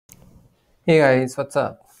Hey guys, what's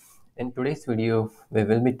up? In today's video, we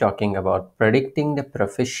will be talking about predicting the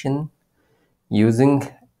profession using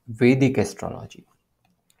Vedic astrology.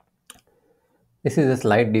 This is a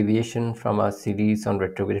slight deviation from our series on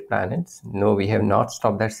retrograde planets. No, we have not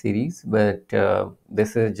stopped that series, but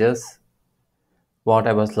this is just what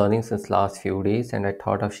I was learning since last few days, and I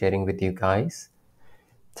thought of sharing with you guys.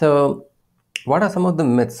 So, what are some of the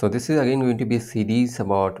myths? So, this is again going to be a series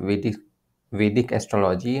about Vedic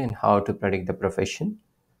astrology and how to predict the profession.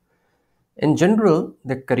 In general,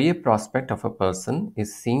 the career prospect of a person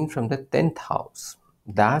is seen from the 10th house.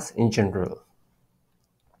 That's in general.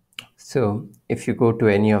 So, if you go to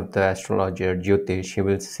any of the astrologer, Jyotish, he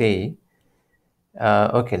will say,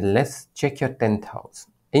 okay, let's check your 10th house.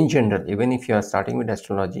 In general, even if you are starting with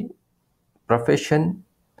astrology, profession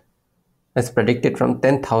is predicted from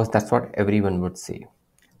 10th house. That's what everyone would say.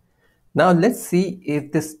 Now, let's see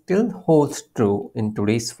if this still holds true in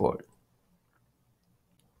today's world.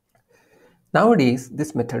 Nowadays,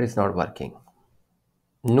 this method is not working.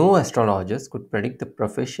 No astrologers could predict the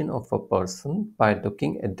profession of a person by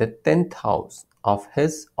looking at the 10th house of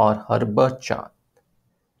his or her birth chart.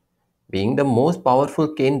 Being the most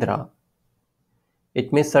powerful Kendra,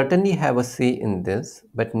 it may certainly have a say in this,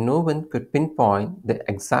 but no one could pinpoint the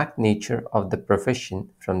exact nature of the profession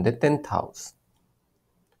from the 10th house.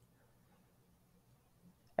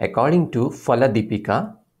 According to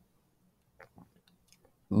Faladipika,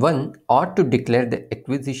 one ought to declare the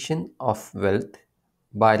acquisition of wealth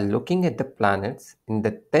by looking at the planets in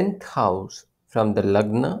the 10th house from the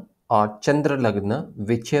Lagna or Chandra Lagna,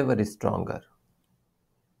 whichever is stronger.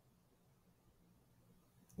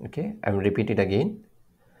 Okay, I'm repeat it again.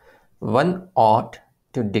 One ought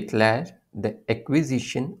to declare the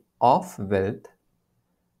acquisition of wealth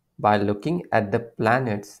by looking at the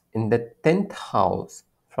planets in the 10th house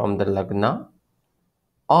from the Lagna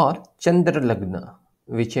or Chandra Lagna,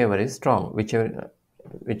 whichever is strong, which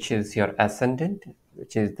is your ascendant,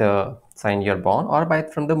 which is the sign you're born, or by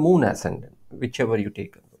from the moon ascendant, whichever you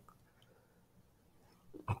take a look.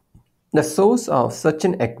 The source of such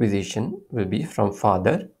an acquisition will be from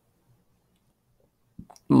father,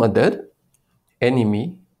 mother,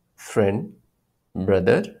 enemy, friend,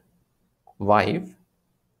 brother, wife,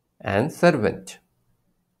 and servant.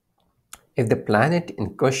 If the planet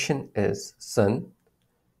in question is Sun,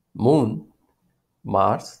 Moon,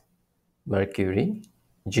 Mars, Mercury,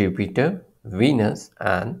 Jupiter, Venus,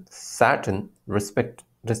 and Saturn,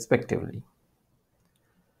 respectively.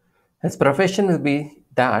 His profession will be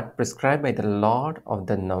that prescribed by the Lord of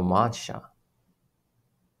the Namasha,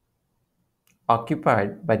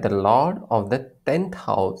 occupied by the Lord of the 10th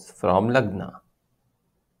house from Lagna,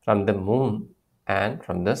 from the Moon, and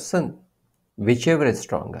from the Sun, whichever is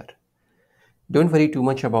stronger. Don't worry too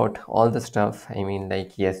much about all the stuff. I mean,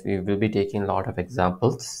 like, yes, we will be taking a lot of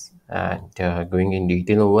examples and going in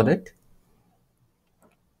detail over it.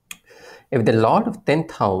 If the Lord of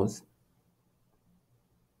 10th house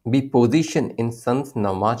be positioned in Sun's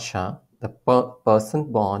Namasha, the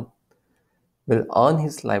person born will earn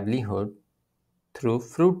his livelihood through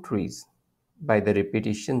fruit trees, by the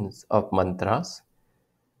repetitions of mantras,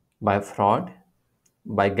 by fraud,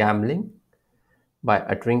 by gambling, by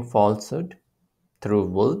uttering falsehood, through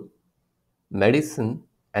wool, medicine,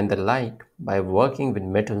 and the like, by working with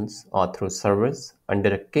metals or through service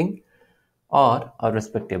under a king or a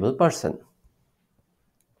respectable person.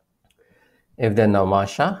 If the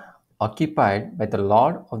Namasha, occupied by the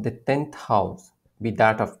lord of the 10th house, be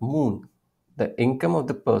that of moon, the income of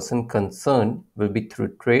the person concerned will be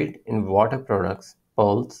through trade in water products,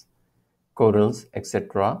 pearls, corals,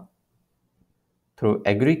 etc., through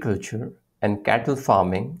agriculture and cattle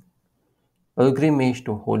farming, pilgrimage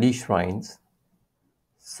to holy shrines,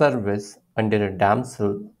 service under a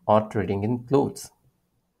damsel, or trading in clothes.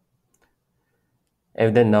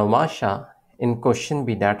 If the Namasha in question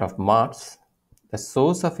be that of Mars, the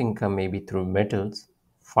source of income may be through metals,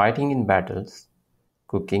 fighting in battles,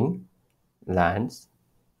 cooking, lands,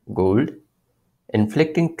 gold,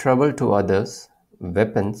 inflicting trouble to others,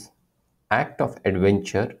 weapons, act of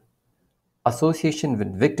adventure, association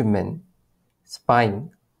with wicked men,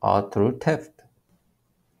 spying, or through theft.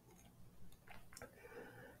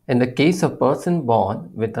 In the case of person born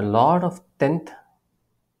with the Lord of 10th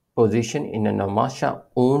position in a Namasha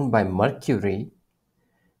owned by Mercury,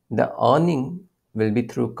 the earning will be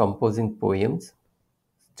through composing poems,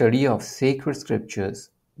 study of sacred scriptures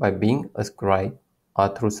by being a scribe, or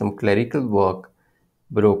through some clerical work,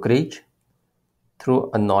 brokerage, through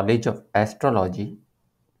a knowledge of astrology,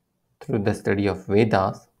 through the study of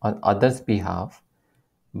Vedas on others' behalf,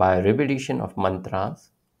 by repetition of mantras,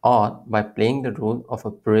 or by playing the role of a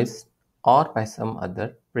priest or by some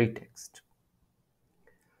other pretext.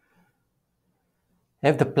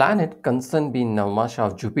 If the planet concerned be Navmasha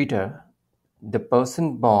of Jupiter, the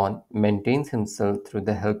person born maintains himself through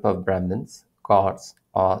the help of Brahmins, gods,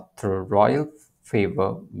 or through royal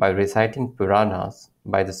favor by reciting Puranas,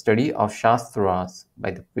 by the study of Shastras,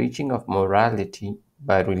 by the preaching of morality,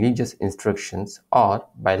 by religious instructions, or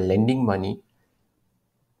by lending money.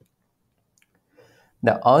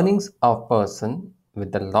 The earnings of person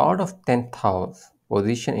with the Lord of 10th house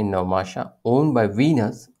position in Navmasha owned by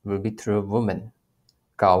Venus will be through women,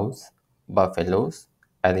 cows, buffaloes,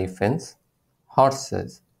 elephants,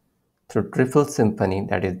 horses, through triple symphony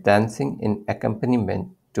that is dancing in accompaniment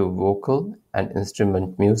to vocal and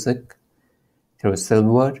instrument music, through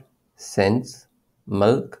silver, scents,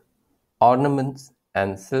 milk, ornaments,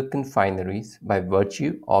 and silken fineries by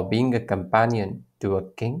virtue of being a companion to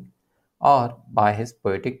a king or by his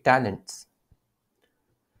poetic talents.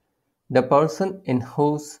 The person in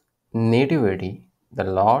whose nativity the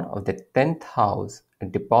lord of the 10th house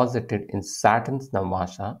deposited in Saturn's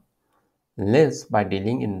Namasha lives by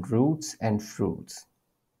dealing in roots and fruits,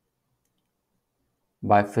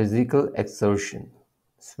 by physical exertion,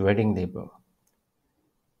 sweating labor,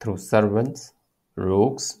 through servants,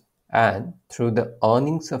 rogues, and through the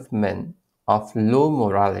earnings of men of low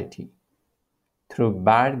morality, through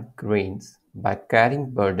bad grains, by carrying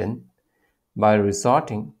burden, by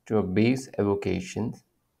resorting to base avocations,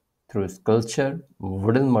 through sculpture,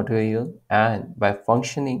 wooden material, and by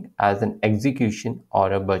functioning as an execution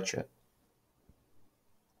or a butcher.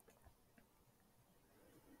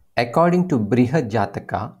 According to Brihad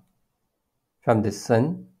Jataka, from the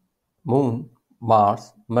Sun, Moon,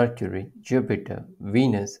 Mars, Mercury, Jupiter,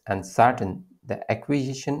 Venus, and Saturn, the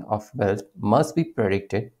acquisition of wealth must be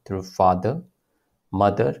predicted through father,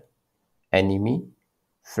 mother, enemy,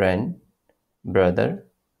 friend, brother,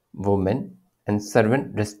 woman, and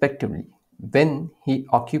servant respectively, when he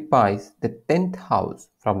occupies the 10th house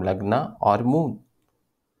from Lagna or Moon.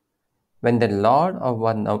 When the lord of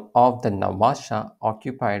the Namasha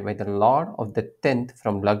occupied by the lord of the 10th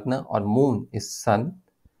from Lagna or Moon is Sun,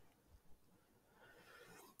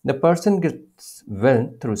 the person gets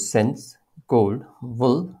wealth through scents, gold,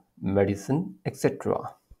 wool, medicine,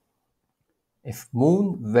 etc. If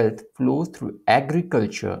moon wealth flows through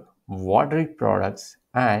agriculture, watery products,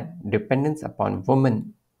 and dependence upon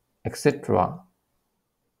women, etc.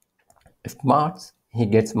 If Mars, he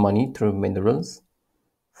gets money through minerals,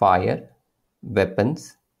 fire,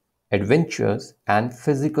 weapons, adventures, and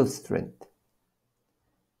physical strength.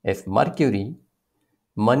 If Mercury,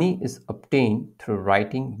 money is obtained through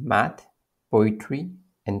writing, math, poetry,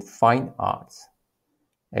 and fine arts.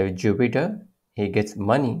 If Jupiter, he gets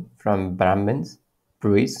money from Brahmins,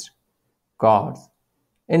 priests, gods,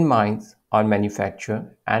 in mines or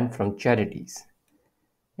manufacture, and from charities.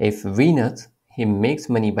 If Venus, he makes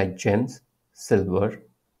money by gems, silver,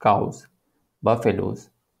 cows, buffaloes.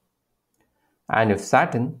 And if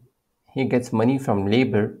Saturn, he gets money from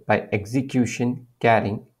labor by execution,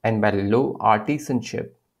 carrying, and by low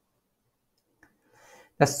artisanship.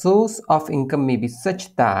 The source of income may be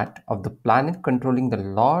such that of the planet controlling the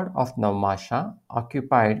lord of Navmasha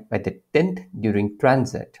occupied by the 10th during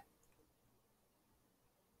transit.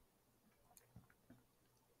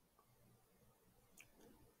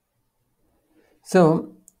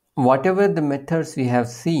 So, whatever the methods we have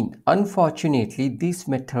seen, unfortunately, these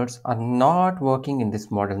methods are not working in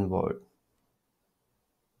this modern world.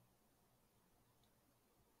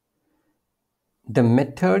 The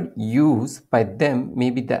method used by them may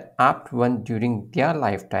be the apt one during their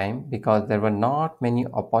lifetime because there were not many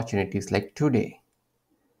opportunities like today.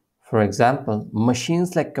 For example,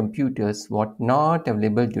 machines like computers were not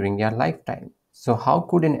available during their lifetime. So, how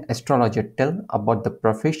could an astrologer tell about the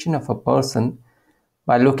profession of a person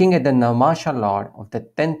by looking at the Namasha Lord of the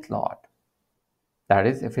 10th Lord? That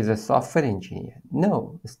is, if he's a software engineer.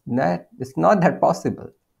 No, it's not that possible,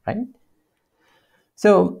 right?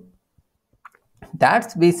 So,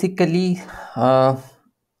 that's basically the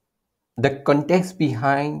context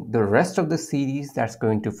behind the rest of the series that's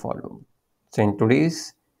going to follow. So, in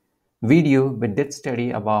today's video, we did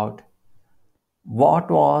study about what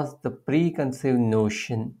was the preconceived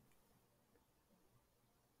notion,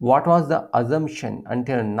 what was the assumption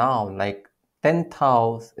until now, like 10th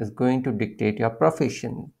house is going to dictate your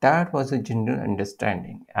profession. That was a general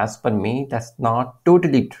understanding. As per me, that's not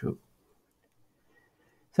totally true.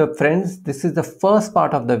 So friends, this is the first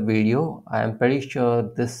part of the video. I am pretty sure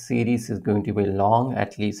this series is going to be long.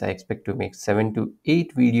 At least I expect to make 7 to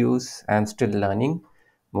 8 videos. I am still learning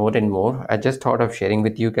more and more. I just thought of sharing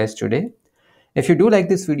with you guys today. If you do like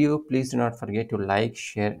this video, please do not forget to like,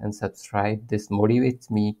 share, and subscribe. This motivates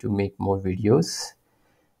me to make more videos.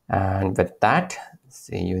 And with that,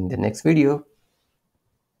 see you in the next video.